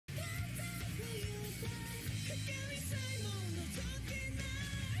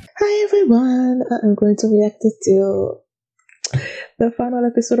Hi everyone, I'm going to react to the final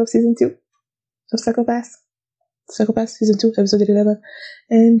episode of season 2 of Psychopass season 2, episode 11.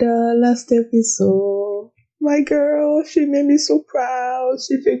 And last episode, my girl, she made me so proud.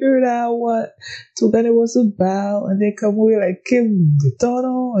 She figured out what Togane was about, and then Kamui like came in the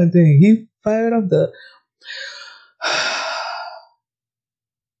tunnel, and then he fired up the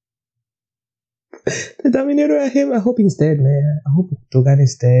the Dominator at him. I hope he's dead, man. I hope Togane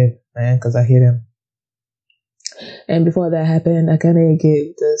is dead, man, because I hate him. And before that happened, I kind of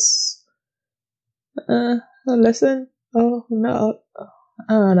gave this a lesson. Oh no,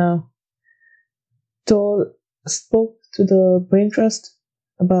 I don't know. Spoke to the brain trust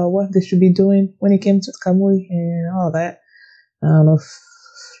about what they should be doing when it came to Kamui and all that. I don't know if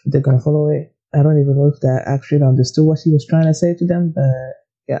they're gonna follow it. I don't even know if they actually understood what she was trying to say to them, but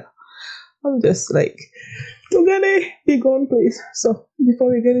yeah. I'm just like, Togane, be gone, please. So,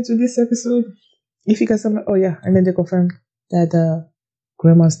 before we get into this episode, if you guys are, oh yeah, and then they confirmed that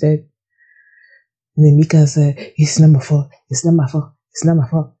grandma's dead. And then Mika said, it's not my fault, it's not my fault, it's not my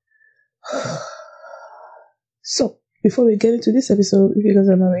fault. So, before we get into this episode, if you guys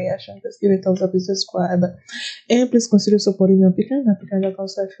have my reaction, just give it a thumbs up and subscribe. And please consider supporting me on Patreon. My Patreon account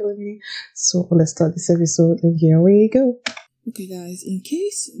is FeelyMini. So, let's start this episode, and here we go. Okay guys, in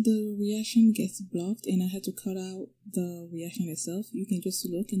case the reaction gets blocked and I had to cut out the reaction itself, you can just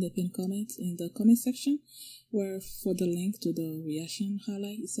look in the pinned comments in the comment section where for the link to the reaction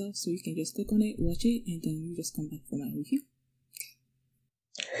highlight itself, so you can just click on it, watch it, and then you just come back for my review.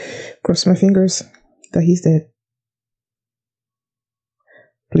 Cross my fingers that he's dead.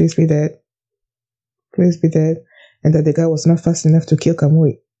 Please be dead. Please be dead. And that the guy was not fast enough to kill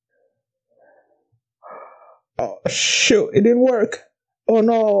Kamui. Oh, shoot, it didn't work. Oh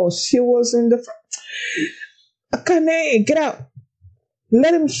no, she was in the front. Akane, get out.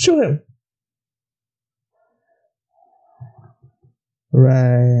 Let him shoot him.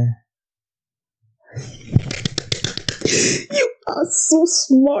 Right. You are so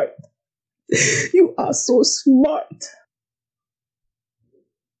smart. You are so smart.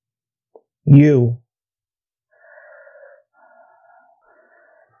 You.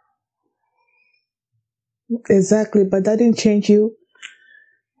 Exactly, but that didn't change you.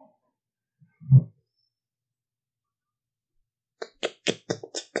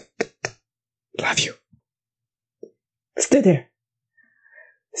 Love you. Stay there.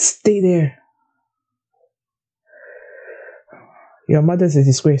 Stay there. Your mother's a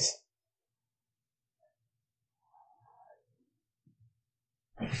disgrace.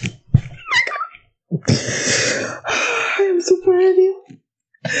 I am so proud of you.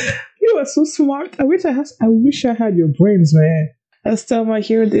 You are so smart. I wish I had your brains, man. Last time I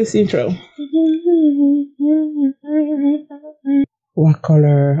hear this intro. What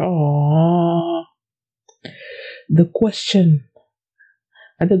color? Aww. The question.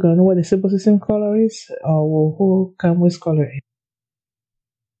 I don't know what the simple system color is, or who Kamui's color is.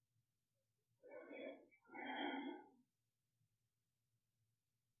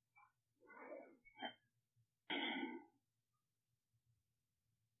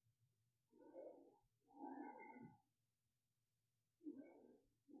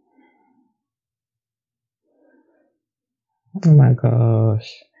 Oh my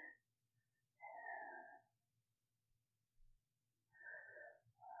gosh.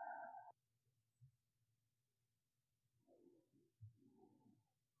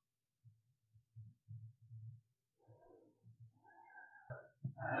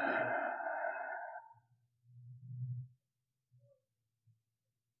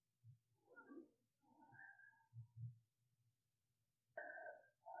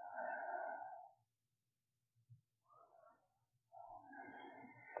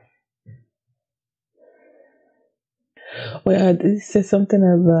 Oh yeah, this says something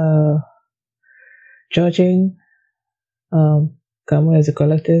about judging Kamui as a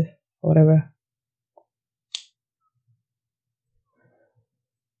collective, or whatever.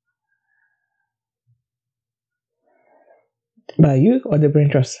 By you or the brain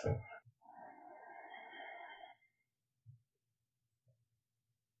trust?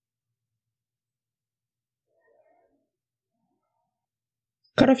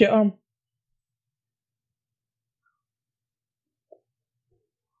 Cut off your arm.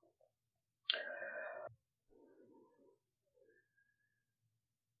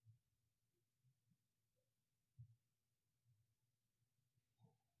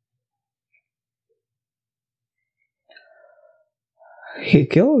 He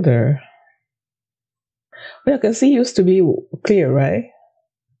killed her. Well, because he used to be clear, right?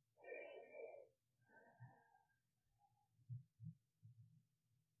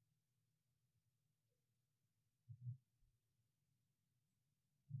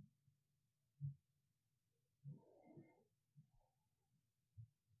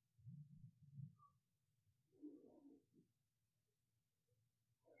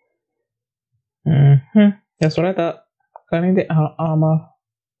 That's what I thought. Cutting the arm off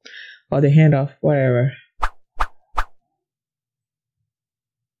or the hand off, whatever.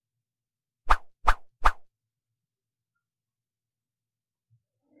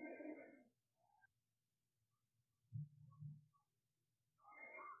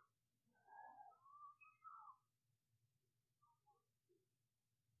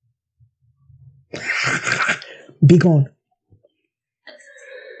 Be gone.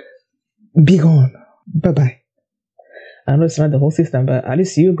 Be gone. Bye bye. I know it's not the whole system, but at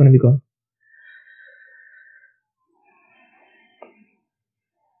least you're gonna be gone.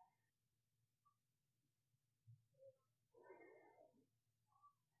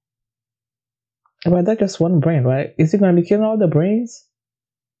 But that's just one brain, right? Is he gonna be killing all the brains?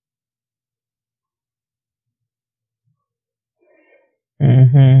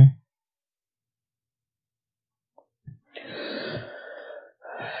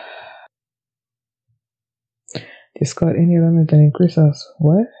 Discard any element that increases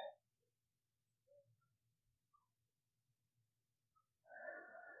what?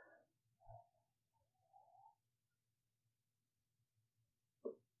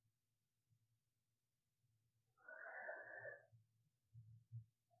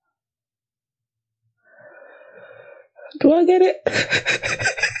 Do I get it?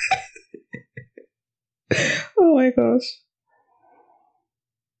 Oh my gosh.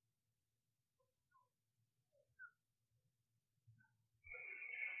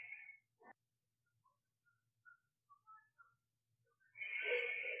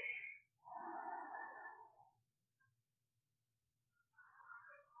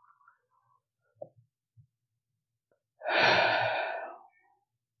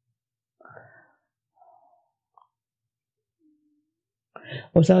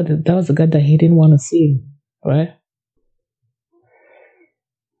 Was that was the guy that he didn't want to see, right?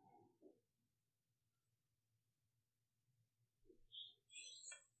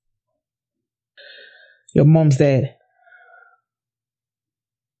 Your mom's dead.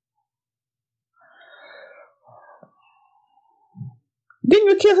 Didn't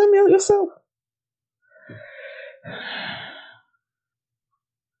you kill him yourself?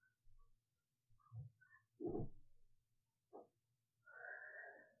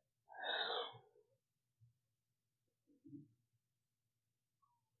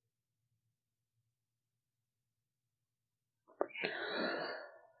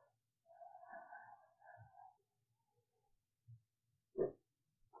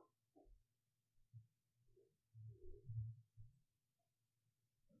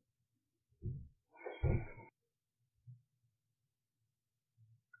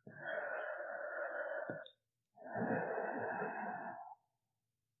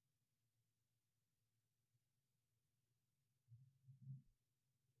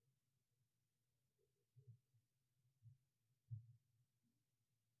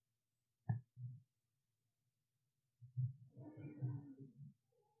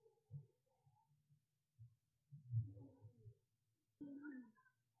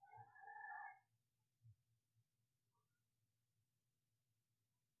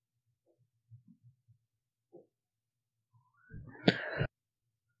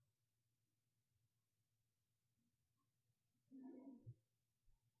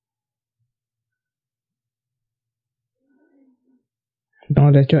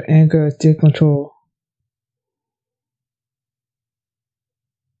 Don't let your anger take control.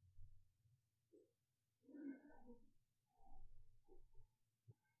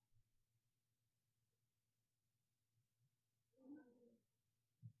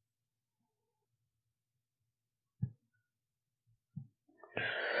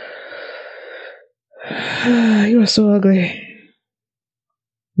 You are so ugly.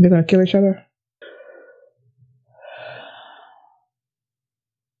 They're gonna kill each other.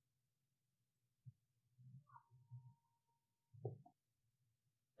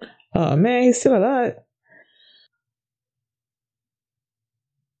 Oh man, he's still alive.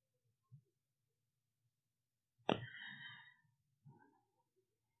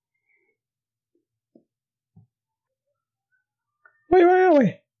 Why you running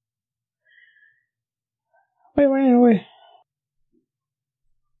away? Why you running away?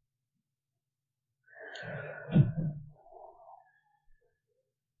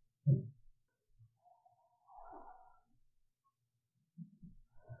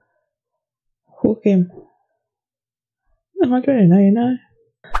 Who came? 199.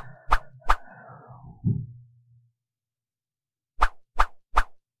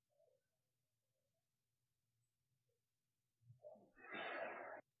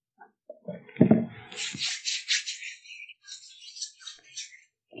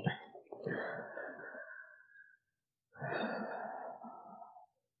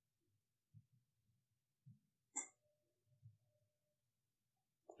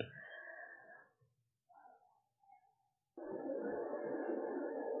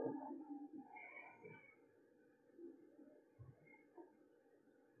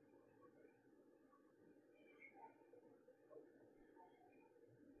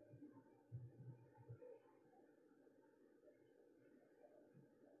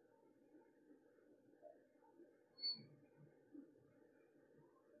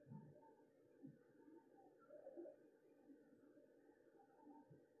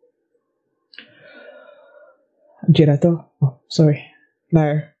 Girato. Oh, sorry.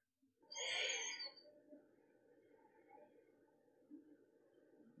 Liar.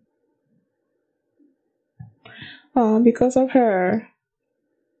 Because of her.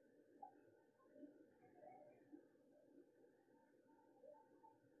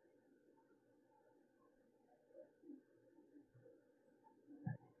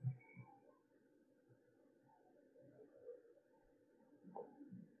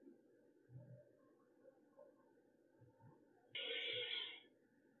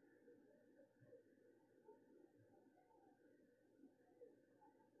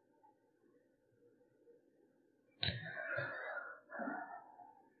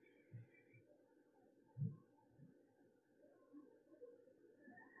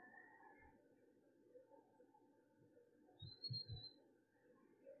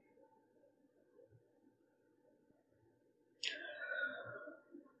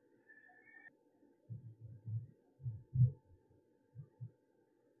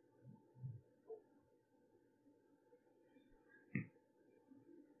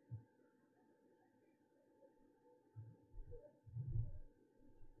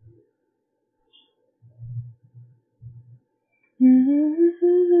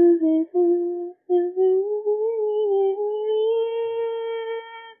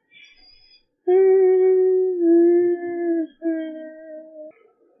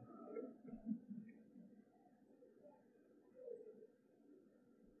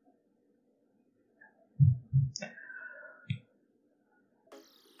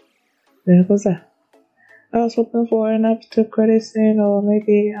 There goes that. I was hoping for an after credit scene, or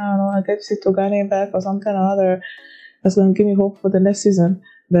maybe, I don't know, I get to see Togane back or something or other that's going to give me hope for the next season.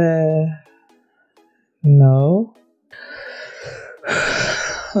 But no.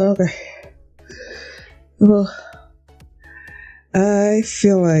 Okay. Well, I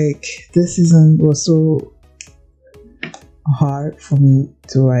feel like this season was so hard for me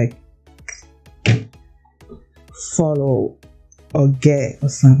to like follow or get or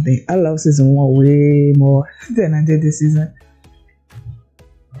something. I love season 1 way more than I did this season.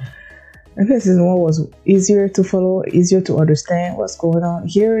 I think season 1 was easier to follow, easier to understand what's going on.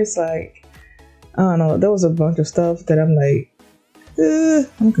 Here it's like, I don't know, there was a bunch of stuff that I'm like,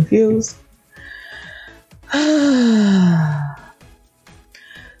 I'm confused.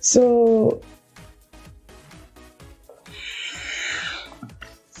 So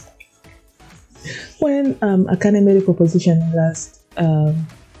when Akane made a proposition last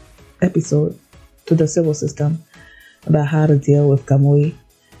episode to the civil system about how to deal with Kamui,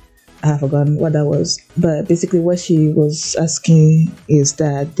 I have forgotten what that was, but basically what she was asking is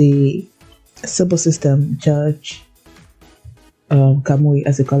that the civil system judge Kamui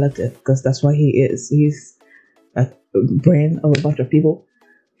as a collective, because that's what he is. He's a brain of a bunch of people,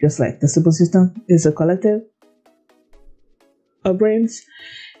 just like the civil system is a collective of brains.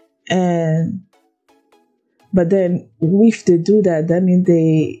 But then if they do that, that means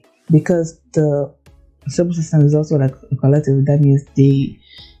because the civil system is also like a collective, that means they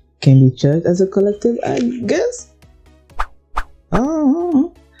can be judged as a collective, I guess.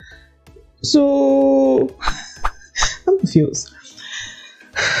 So I'm confused.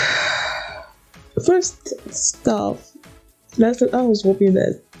 First stuff, I was hoping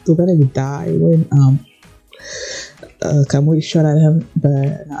that Togane would die when Kamui shot at him,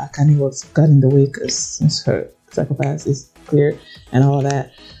 but Akane got in the way because since her sacrifice is clear and all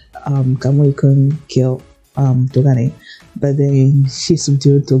that, Kamui couldn't kill Togane. But then she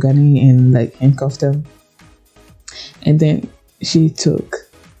subdued Togane and like handcuffed him, and then she took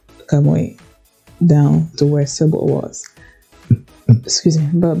Kamui down to where Sybil was. Excuse me.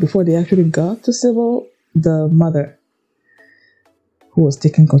 But before they actually got to Sybil, the mother, who was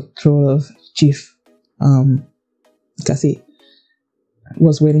taking control of Chief Kasi,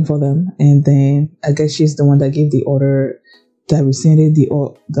 was waiting for them, and then I guess she's the one that gave the order that rescinded the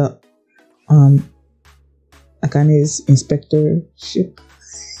Akane's inspectorship.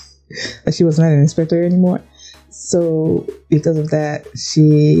 She was not an inspector anymore. So because of that,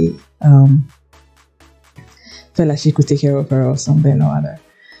 she felt like she could take care of her or something or other.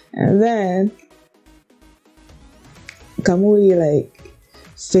 And then Kamui like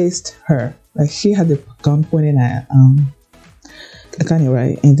faced her. Like she had the gun pointed at Akane,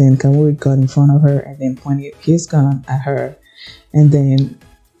 right? And then Kamui got in front of her and then pointed his gun at her. And then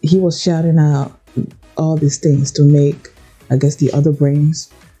he was shouting out all these things to make, I guess, the other brains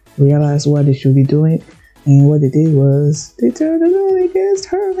realize what they should be doing. And what they did was they turned it on against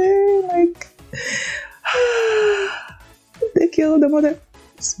her, man. Like they killed the mother's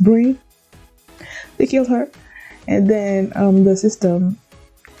brain. They killed her. And then the system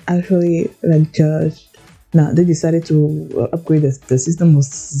actually like judged Now they decided to upgrade the system or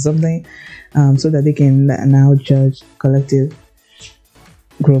something, so that they can now judge collective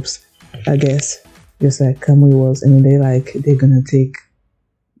groups, I guess, just like Kamui was. And they're gonna take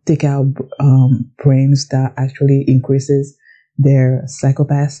out brains that actually increases their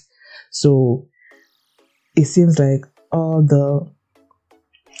psychopaths. So it seems like all the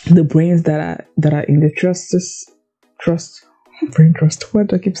brains that are in the brain trust. Why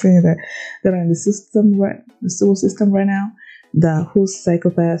do I keep saying that? That are in the system, right? The civil system right now. That whose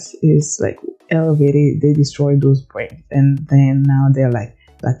psychopaths is like elevated. They destroy those brains, and then now they're like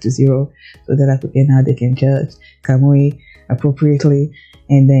back to zero. So they're like, okay, now they can judge Kamui appropriately.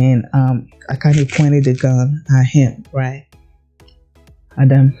 And then I kind of pointed the gun at him, right? At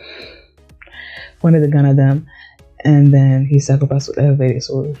them. Pointed the gun at them. And then his psychopath was elevated,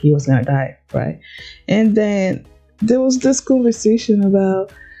 so he was gonna die, right? And then there was this conversation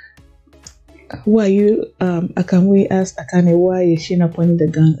about why Akamui asked Akane why is she not pointing the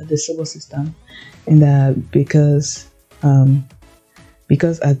gun at the civil system, and because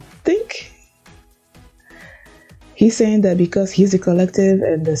I think he's saying that because he's a collective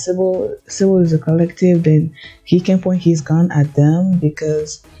and the civil is a collective, then he can point his gun at them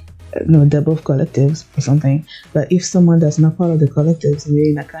because they're both collectives or something. But if someone that's not part of the collectives,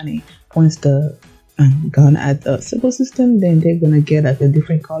 maybe Nakane points the gun at the civil system, then they're gonna get like a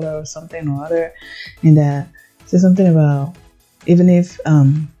different color or something or other. And says something about even if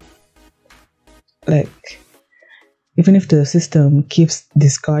the system keeps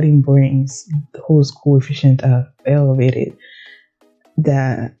discarding brains whose coefficient are elevated,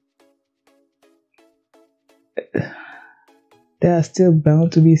 that there are still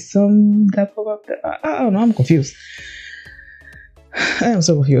bound to be some that pop up. I don't know. I'm confused. I am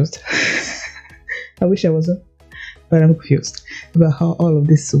so confused. I wish I wasn't, but I'm confused about how all of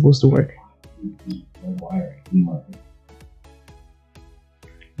this is supposed to work.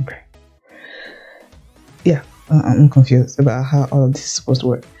 Okay. Yeah, I'm confused about how all of this is supposed to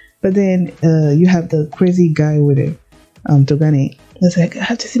work. But then you have the crazy guy with it, Togane. It's like, I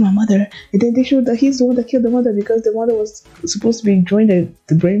have to see my mother. And then they showed that he's the one that killed the mother because the mother was supposed to be joined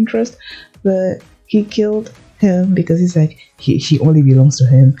the brain trust, but he killed him because he's like, she only belongs to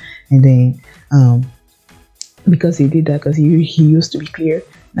him. And then because he did that, because he used to be clear,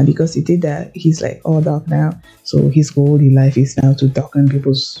 and because he did that, he's like all dark now. So his goal in life is now to darken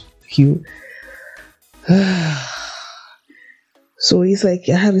people's hue. So he's like,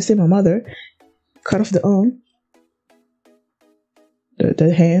 I have to see my mother, cut off the arm,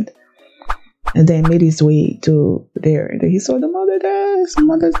 the hand, and then made his way to there. And then he saw the mother there, his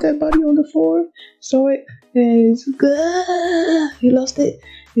mother's dead body on the floor. Saw it, and he lost it.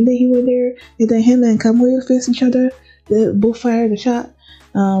 And then he went there, and then him and Kamui faced each other. They both fired a shot.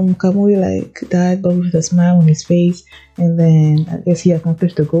 Kamui like died, but with a smile on his face. And then I guess he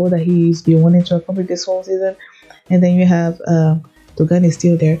accomplished the goal that he's been wanting to accomplish this whole season. And then you have Togane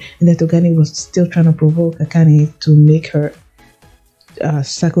still there, and then Togane was still trying to provoke Akane to make her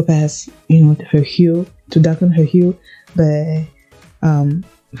psychopath, her hue, to darken her hue, but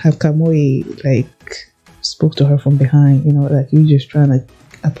have Kamui like spoke to her from behind, like you just trying to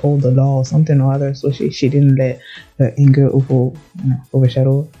uphold the law or something or other. So she didn't let her anger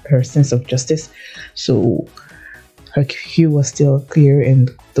overshadow her sense of justice. So her hue was still clear,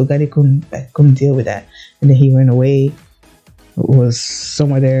 and Togane couldn't deal with that. And then he went away, was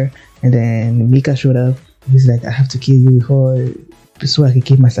somewhere there, and then Mika showed up. He's like, I have to kill you so I can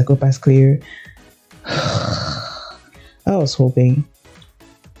keep my psychopaths clear. I was hoping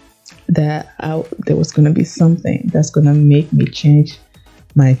that there was going to be something that's going to make me change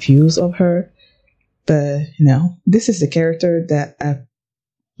my views of her. But, this is the character that I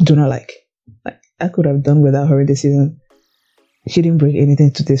do not like. I could have done without her this season. She didn't bring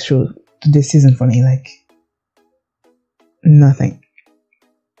anything to this show, to this season for me. Like, nothing.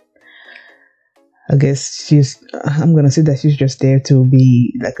 I guess I'm gonna say that she's just there to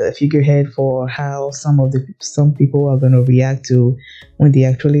be like a figurehead for how some people are gonna react to when they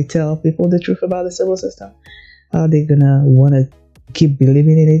actually tell people the truth about the civil system. How they're gonna wanna keep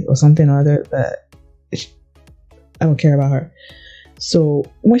believing in it or something or other, but I don't care about her. So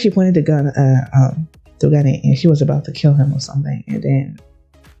when she pointed the gun at Togane and she was about to kill him or something, and then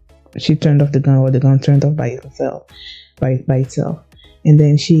she turned off the gun, or the gun turned off by itself. And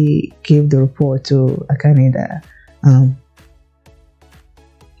then she gave the report to Akane that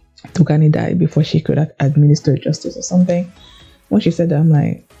Togane died before she could administer justice or something. When she said that, I'm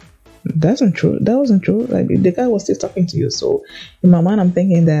like, that's not true. That wasn't true. Like, the guy was still talking to you. So in my mind, I'm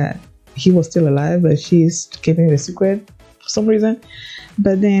thinking that he was still alive, but she's keeping it a secret for some reason.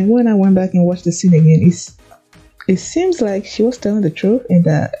 But then when I went back and watched the scene again, it seems like she was telling the truth in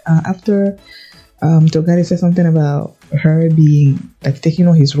that after Togari said something about her being like taking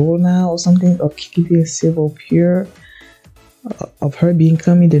on his role now or something, of keeping civil pure, of her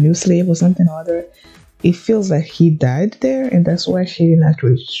becoming the new slave or something or other. It feels like he died there, and that's why she didn't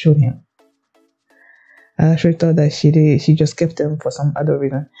actually shoot him. I actually thought that she did. She just kept him for some other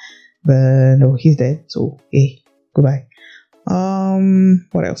reason, but no, he's dead. So hey, goodbye.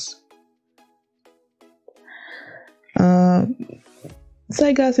 What else?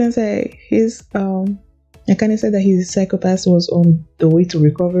 Saiga Sensei, his I kind of said that his psychopath was on the way to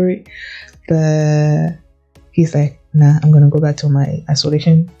recovery, but he's like, nah, I'm gonna go back to my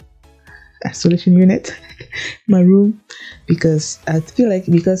isolation unit, my room, because I feel like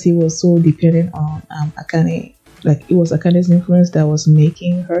because he was so dependent on Akane, like it was Akane's influence that was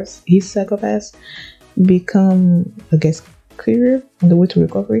making his psychopath become, I guess, clearer on the way to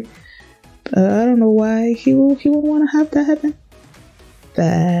recovery. I don't know why he would want to have that happen,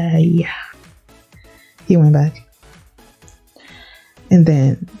 but yeah, he went back. And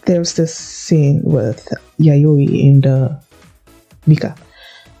then there's this scene with Yayoi and Mika.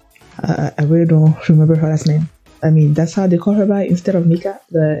 I really don't remember her last name. I mean, that's how they call her by instead of Mika.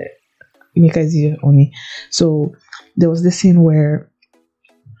 The Mika is here only. So there was this scene where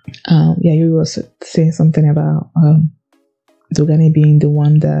Yayoi was saying something about Dogane being the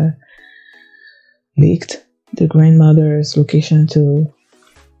one that leaked the grandmother's location to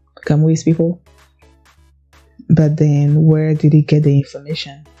Kamui's people. But then where did he get the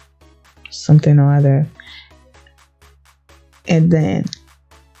information? Something or other. And then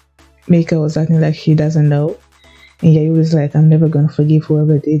Mika was acting like she doesn't know. And Yayoi was like, I'm never gonna forgive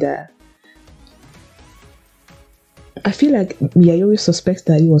whoever did that. I feel like Yayoi suspects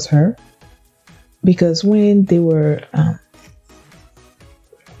that it was her. Because when they were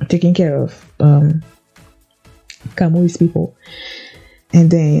taking care of Kamui's people,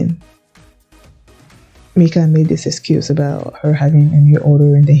 and then Mika made this excuse about her having a new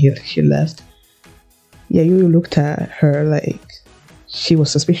order, and then she left. Yayoi looked at her like she was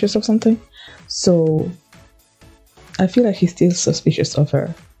suspicious of something. So I feel like he's still suspicious of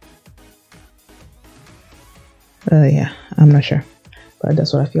her. Yeah, I'm not sure, but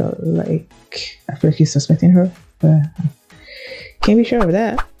that's what I feel like. I feel like he's suspecting her, but can't be sure of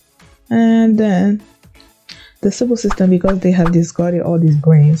that. And then the civil system, because they have discarded all these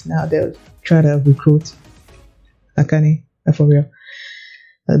brains, now they'll try to recruit Akane. For real,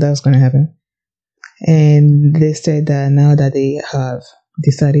 that was going to happen. And they said that now that they have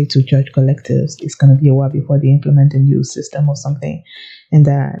decided to judge collectives, it's going to be a while before they implement a new system or something. And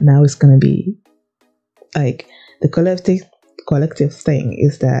that now it's going to be like the collective thing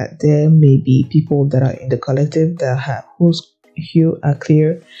is that there may be people that are in the collective that have whose hue are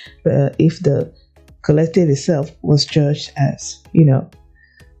clear, but if the collective itself was judged as,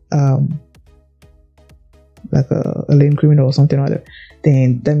 like a lame criminal or something or other,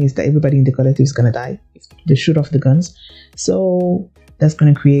 then that means that everybody in the collective is gonna die if they shoot off the guns. So that's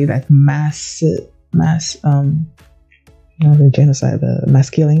gonna create like mass genocide, mass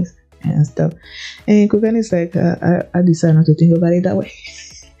killings and stuff. And Kogan is like, I decided not to think about it that way.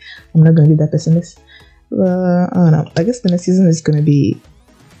 I'm not gonna be that pessimist. I don't know. I guess the next season is gonna be,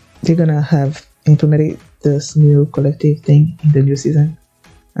 they're gonna have implemented this new collective thing in the new season,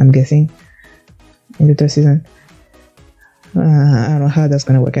 I'm guessing, in the third season. I don't know how that's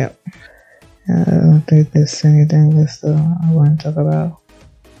gonna work out. I don't think there's anything else I want to talk about.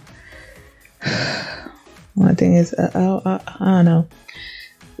 One thing is, I don't know.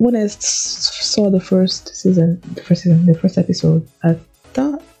 When I saw the first episode,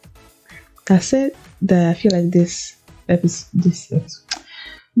 I said that I feel like this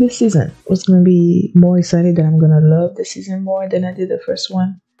season was gonna be more exciting, that I'm gonna love this season more than I did the first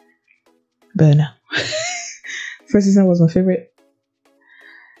one. But no. First season was my favorite,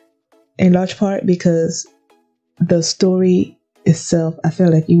 in large part because the story itself, I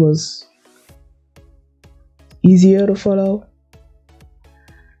felt like it was easier to follow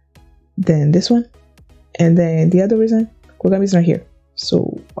than this one. And then the other reason, Kogami's not here,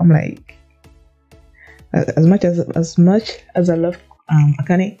 so I'm like, as much as I love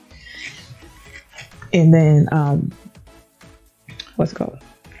Akane, and then what's it called?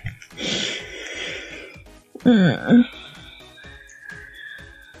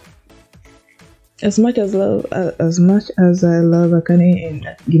 As much as I love Akane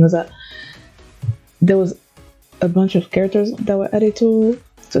and Ginoza, there was a bunch of characters that were added to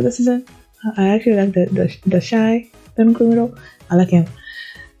the season. I actually like the shy criminal. I like him,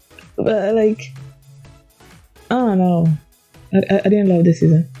 but like, I don't know. I didn't love this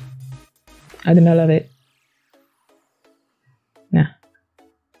season. I did not love it.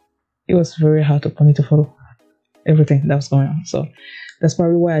 it was very hard for me to follow everything that was going on. So that's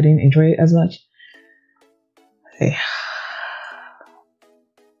probably why I didn't enjoy it as much. Yeah.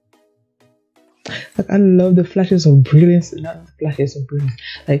 Like, I love the flashes of brilliance, not the flashes of brilliance.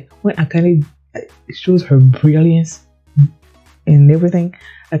 Like when Akane shows her brilliance in everything,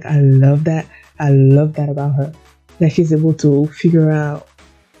 like I love that. I love that about her. Like she's able to figure out,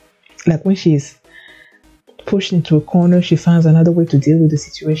 like when she's pushed into a corner, she finds another way to deal with the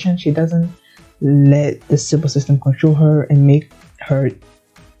situation. She doesn't let the civil system control her and make her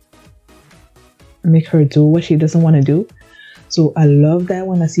do what she doesn't want to do. So I love that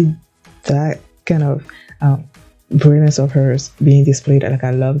when I see that kind of brilliance of hers being displayed. Like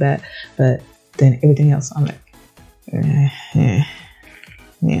I love that. But then everything else, I'm like,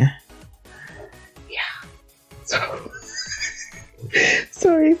 yeah. So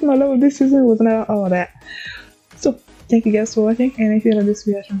sorry if my love of this season was not all that. So thank you guys for watching, and if you like this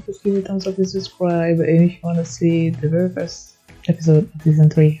reaction, please give it a thumbs up and subscribe. And if you want to see the very first episode of season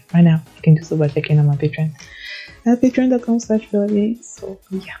 3 right now, you can do so by checking out my Patreon at patreon.com/FeelyMini. So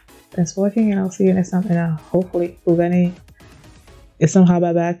yeah, thanks for watching, and I'll see you next time. And hopefully Ugani is somehow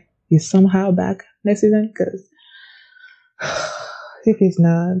back. He's somehow back next season, because if he's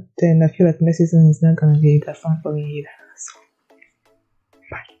not, then I feel like next season is not gonna be that fun for me either. So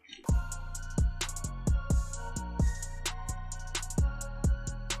bye.